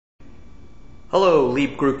Hello,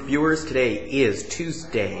 Leeb Group viewers. Today is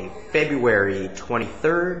Tuesday, February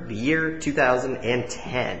 23rd, the year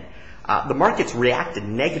 2010. The markets reacted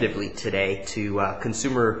negatively today to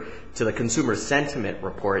the consumer sentiment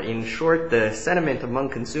report. In short, the sentiment among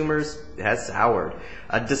consumers has soured.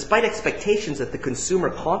 Despite expectations that the consumer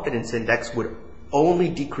confidence index would only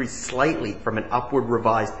decrease slightly from an upward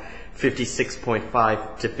revised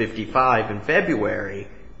 56.5 to 55 in February,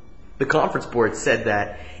 the conference board said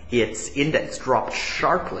that its index dropped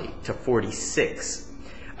sharply to 46.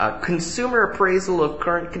 Consumer appraisal of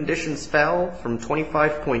current conditions fell from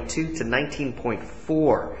 25.2 to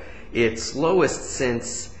 19.4, its lowest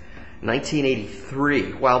since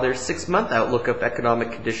 1983, while their 6-month outlook of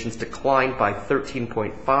economic conditions declined by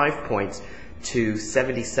 13.5 points to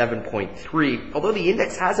 77.3, although the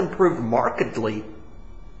index has improved markedly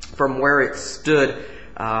from where it stood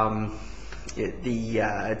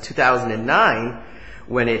the 2009,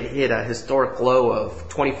 when it hit a historic low of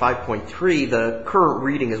 25.3, the current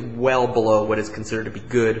reading is well below what is considered to be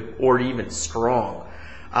good or even strong.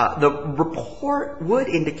 The report would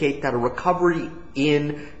indicate that a recovery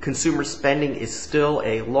in consumer spending is still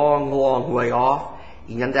a long, long way off,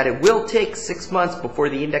 and that it will take 6 months before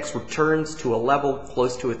the index returns to a level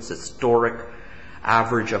close to its historic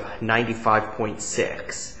average of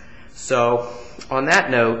 95.6. So, on that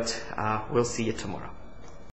note, we'll see you tomorrow.